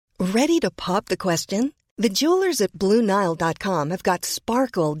Ready to pop the question? The jewelers at BlueNile.com have got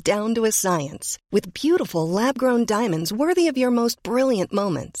sparkle down to a science with beautiful lab-grown diamonds worthy of your most brilliant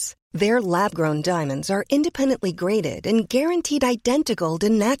moments. Their lab-grown diamonds are independently graded and guaranteed identical to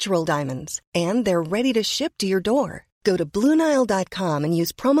natural diamonds, and they're ready to ship to your door. Go to BlueNile.com and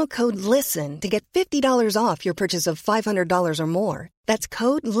use promo code LISTEN to get $50 off your purchase of $500 or more. That's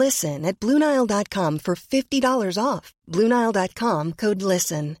code LISTEN at BlueNile.com for $50 off. BlueNile.com, code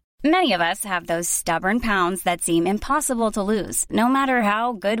LISTEN. Many of us have those stubborn pounds that seem impossible to lose, no matter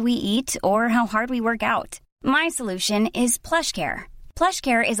how good we eat or how hard we work out. My solution is PlushCare.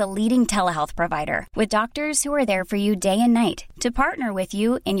 PlushCare is a leading telehealth provider with doctors who are there for you day and night to partner with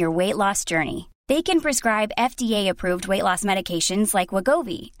you in your weight loss journey. They can prescribe FDA-approved weight loss medications like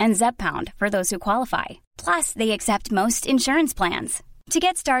Wegovy and Zepbound for those who qualify. Plus, they accept most insurance plans. To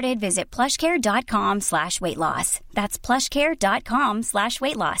get started, visit plushcare.com/weightloss. That's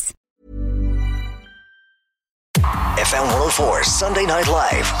plushcare.com/weightloss. FM 104 Sunday Night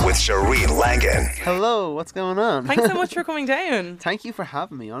Live with Shireen Langan. Hello, what's going on? Thanks so much for coming down. Thank you for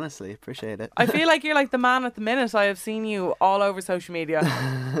having me, honestly. Appreciate it. I feel like you're like the man at the minute. I have seen you all over social media.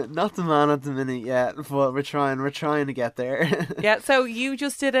 Not the man at the minute yet, but we're trying to get there. Yeah, so you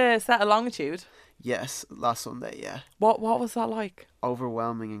just did a set of Longitude. Yes, last Sunday, yeah. What was that like?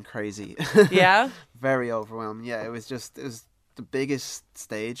 Overwhelming and crazy. Yeah? Very overwhelming. Yeah, it was the biggest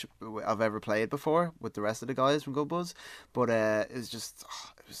stage I've ever played before with the rest of the guys from Good Buzz, but it was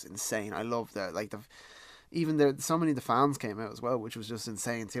insane. I loved it. Like so many of the fans came out as well, which was just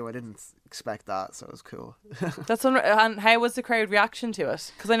insane too. I didn't expect that, so it was cool. That's and how was the crowd reaction to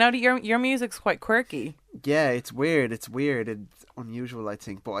it? Because I know that your music's quite quirky. Yeah, it's weird. It's unusual, I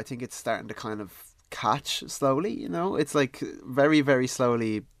think, but I think it's starting to kind of catch slowly. You know, it's like very, very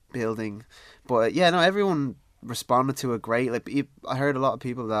slowly building. But yeah, no, everyone responded to it great. Like I heard a lot of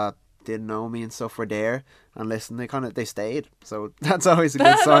people that didn't know me and stuff were there and listened. They stayed, so that's always a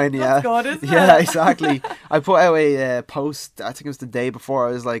good sign. Yeah, that's good, isn't it? Yeah, exactly. I put out a post, I think it was the day before.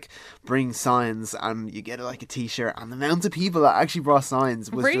 I was like, bring signs and you get like a t-shirt, and the amount of people that actually brought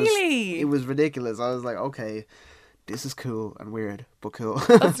signs was it was ridiculous. I was like, okay, this is cool and weird, but cool.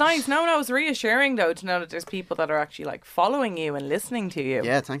 That's nice. No, it was reassuring though to know that there's people that are actually like following you and listening to you.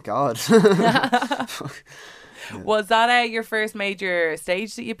 Yeah, thank God. Yeah. Was that your first major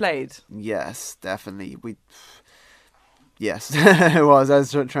stage that you played? Yes, definitely. Yes, it was. I was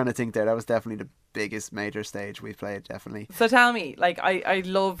trying to think there. That was definitely the biggest major stage we played, definitely. So tell me, like, I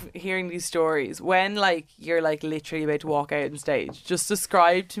love hearing these stories. When, like, you're, like, literally about to walk out on stage, just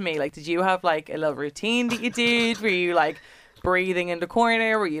describe to me, like, did you have, like, a little routine that you did? Were you, like, breathing in the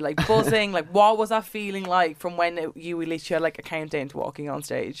corner? Were you, like, buzzing? Like, what was that feeling like from when you literally had, like, a countdown to walking on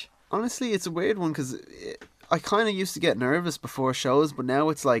stage? Honestly, it's a weird one because I kind of used to get nervous before shows, but now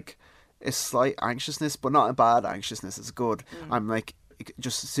it's like a slight anxiousness, but not a bad anxiousness. It's good. I'm like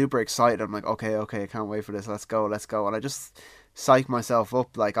just super excited. I'm like, okay, I can't wait for this. Let's go. And I just psych myself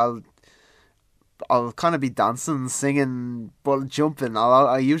up. Like I'll kind of be dancing, singing, but jumping.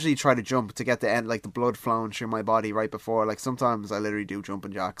 I usually try to jump to get the end, like the blood flowing through my body right before. Like sometimes I literally do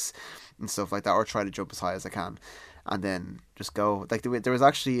jumping jacks and stuff like that, or try to jump as high as I can, and then just go. Like there was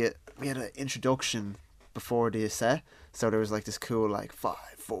actually we had an introduction before the set, so there was like this cool like 5,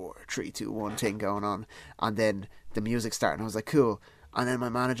 4, 3, 2, 1 thing going on, and then the music started and I was like, cool, and then my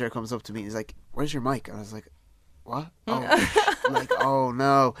manager comes up to me and he's like, where's your mic? And I was like, what? Oh. I'm like, oh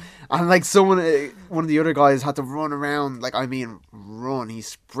no. And like one of the other guys had to run around, like, I mean run, he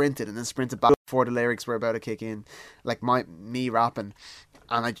sprinted and then sprinted back before the lyrics were about to kick in, like me rapping,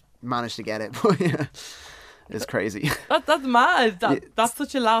 and I managed to get it. But yeah, it's crazy. That's mad. That's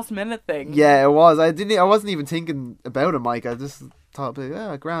such a last minute thing. Yeah, it was. I wasn't even thinking about a mic. I just thought,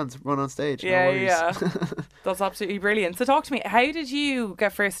 yeah, grand, run on stage. Yeah, no worries. Yeah. That's absolutely brilliant. So talk to me. How did you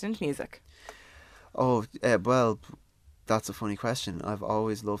get first into music? Oh, well, that's a funny question. I've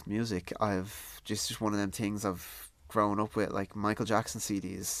always loved music. I've just one of them things I've grown up with, like Michael Jackson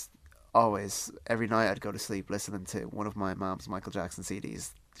CDs. Always, every night I'd go to sleep listening to one of my mom's Michael Jackson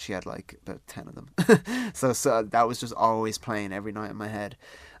CDs. She had like about 10 of them. so that was just always playing every night in my head.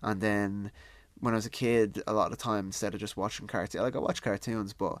 And then when I was a kid, a lot of the time, instead of just watching cartoons, like I watch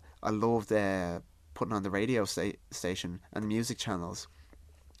cartoons, but I loved putting on the radio station and music channels.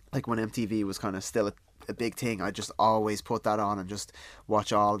 Like when MTV was kind of still a big thing, I just always put that on and just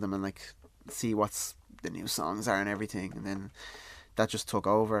watch all of them and like see what's the new songs are and everything. And then that just took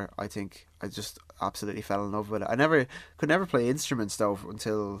over. I think I just absolutely fell in love with it. I could never play instruments though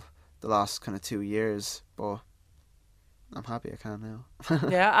until the last kind of 2 years, but I'm happy I can now.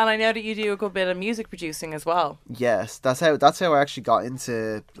 Yeah, and I know that you do a good bit of music producing as well. Yes, that's how I actually got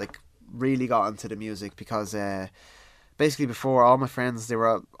into, like, really got into the music, because basically before, all my friends,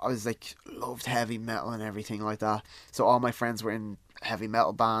 I was like, loved heavy metal and everything like that. So all my friends were in heavy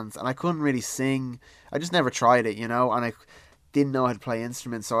metal bands, and I couldn't really sing. I just never tried it, and I didn't know how to play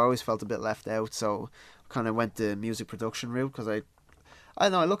instruments, so I always felt a bit left out. So I kind of went the music production route, because I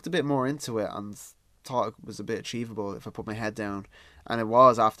don't know, I looked a bit more into it and thought it was a bit achievable if I put my head down. And it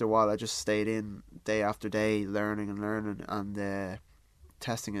was. After a while, I just stayed in day after day, learning and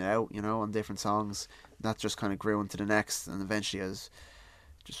testing it out, on different songs. And that just kind of grew into the next, and eventually I was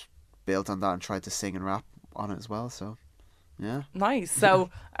just built on that and tried to sing and rap on it as well. So yeah. Nice. So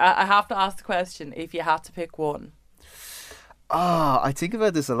I have to ask the question, if you had to pick one. I think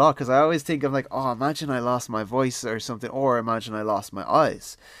about this a lot, because I always think of, like, imagine I lost my voice or something, or imagine I lost my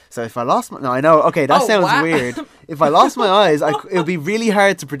eyes. So if I lost no, I know, okay, that sounds weird. If I lost my eyes, it would be really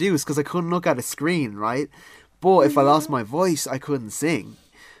hard to produce, because I couldn't look at a screen, right? But if I lost my voice, I couldn't sing.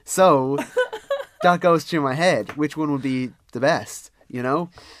 So that goes through my head. Which one would be the best,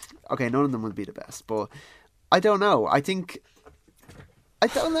 Okay, none of them would be the best, but I don't know. I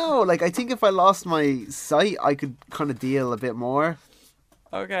don't know. Like, I think if I lost my sight, I could kind of deal a bit more.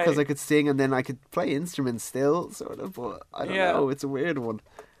 Okay. Because I could sing, and then I could play instruments still, sort of. But I don't know. It's a weird one.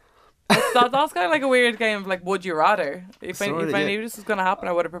 That's kind of like a weird game of, like, would you rather? If I knew this was going to happen,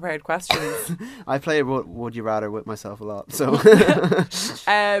 I would have prepared questions. I play would you rather with myself a lot. So.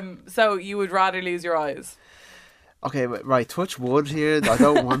 So you would rather lose your eyes? Okay, right. Touch wood here. I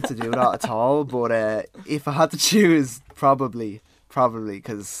don't want to do that at all. But if I had to choose, probably,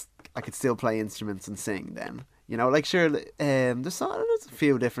 because I could still play instruments and sing then. Like, sure, there's a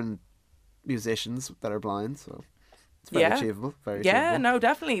few different musicians that are blind, so it's very achievable. Very achievable. No,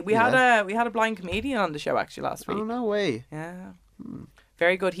 definitely. We had a blind comedian on the show actually last week. Oh, no way. Yeah.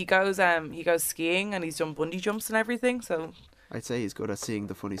 Very good. He goes skiing, and he's done bungee jumps and everything, so I'd say he's good at seeing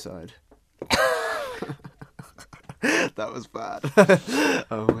the funny side. That was bad.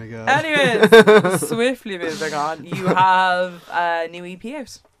 Oh my god. Anyways, swiftly moving on. You have a new EP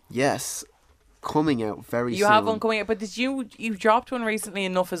out. Yes, coming out very soon. You have one coming out, but you dropped one recently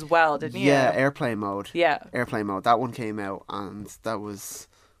enough as well, didn't you? Yeah, Airplane Mode. Yeah. Airplane Mode. That one came out, and that was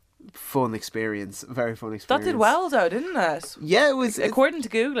fun experience. Very fun experience. That did well though, didn't it? Yeah, it was. According to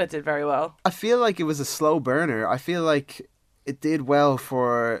Google, it did very well. I feel like it was a slow burner. I feel like it did well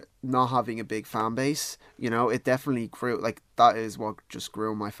for not having a big fan base. It definitely grew. Like, that is what just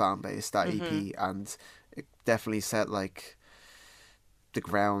grew my fan base, that EP, and it definitely set, like, the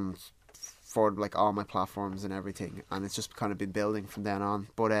ground for, like, all my platforms and everything, and it's just kind of been building from then on.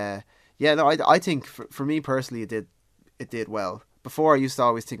 But I think for me personally, it did well. Before, I used to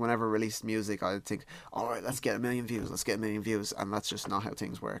always think, whenever I released music, I'd think, all right, let's get 1 million views, and that's just not how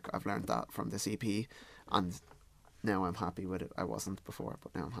things work. I've learned that from this EP, and now I'm happy with it. I wasn't before,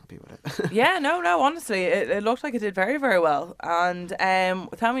 but now I'm happy with it. Yeah, no, honestly, it looked like it did very, very well. And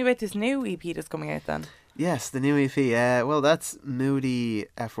tell me about this new EP that's coming out then. Yes, the new EP. Well, that's Moody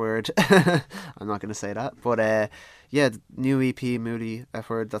F Word. I'm not going to say that. But the new EP, Moody F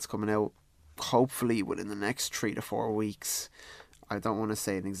Word, that's coming out hopefully within the next 3 to 4 weeks. I don't want to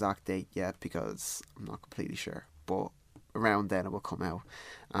say an exact date yet, because I'm not completely sure. But around then it will come out.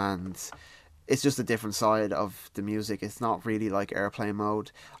 And it's just a different side of the music. It's not really like Airplane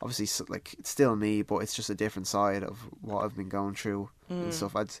Mode. Obviously, like, it's still me, but it's just a different side of what I've been going through and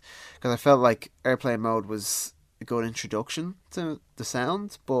stuff. Because I felt like Airplane Mode was a good introduction to the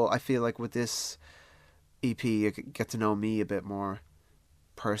sound, but I feel like with this EP, you get to know me a bit more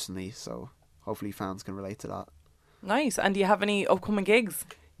personally. So hopefully fans can relate to that. Nice. And do you have any upcoming gigs?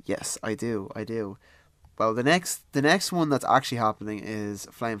 Yes, I do. Well, the next one that's actually happening is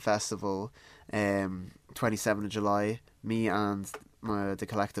Flame Festival, 27th of July. Me and the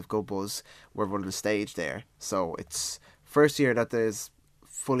collective Good Buzz, we're running a stage there. So it's first year that there's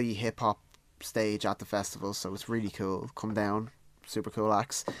fully hip hop stage at the festival, so it's really cool. Come down, super cool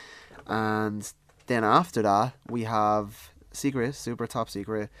acts. And then after that, we have super top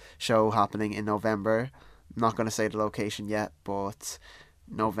secret show happening in November. I'm not going to say the location yet, but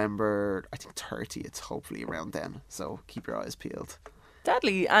November, I think 30th, hopefully around then. So keep your eyes peeled.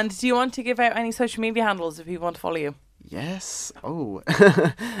 Deadly. And do you want to give out any social media handles if people want to follow you? Yes. Oh.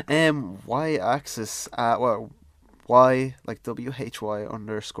 Y-axis. Y, like WHY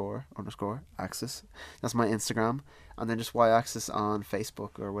 _ axis. That's my Instagram. And then just Y-axis on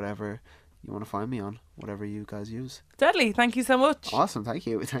Facebook or whatever you want to find me on. Whatever you guys use. Deadly. Thank you so much. Awesome. Thank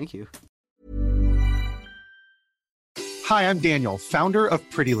you. Hi, I'm Daniel, founder of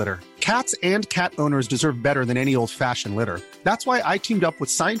Pretty Litter. Cats and cat owners deserve better than any old-fashioned litter. That's why I teamed up with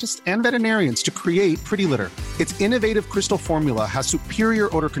scientists and veterinarians to create Pretty Litter. Its innovative crystal formula has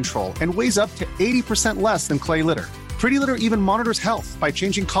superior odor control and weighs up to 80% less than clay litter. Pretty Litter even monitors health by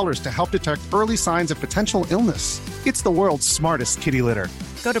changing colors to help detect early signs of potential illness. It's the world's smartest kitty litter.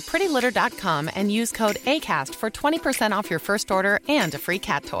 Go to prettylitter.com and use code ACAST for 20% off your first order and a free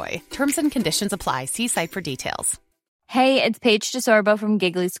cat toy. Terms and conditions apply. See site for details. Hey, it's Paige DeSorbo from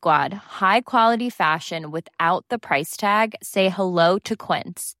Giggly Squad. High quality fashion without the price tag. Say hello to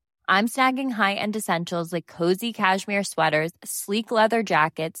Quince. I'm snagging high-end essentials like cozy cashmere sweaters, sleek leather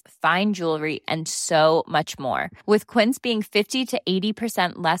jackets, fine jewelry, and so much more. With Quince being 50 to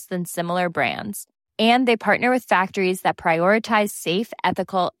 80% less than similar brands. And they partner with factories that prioritize safe,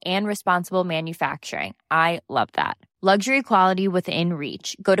 ethical, and responsible manufacturing. I love that. Luxury quality within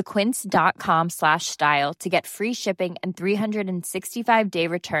reach. Go to quince.com/style to get free shipping and 365-day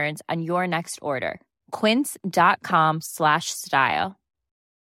returns on your next order. Quince.com/style.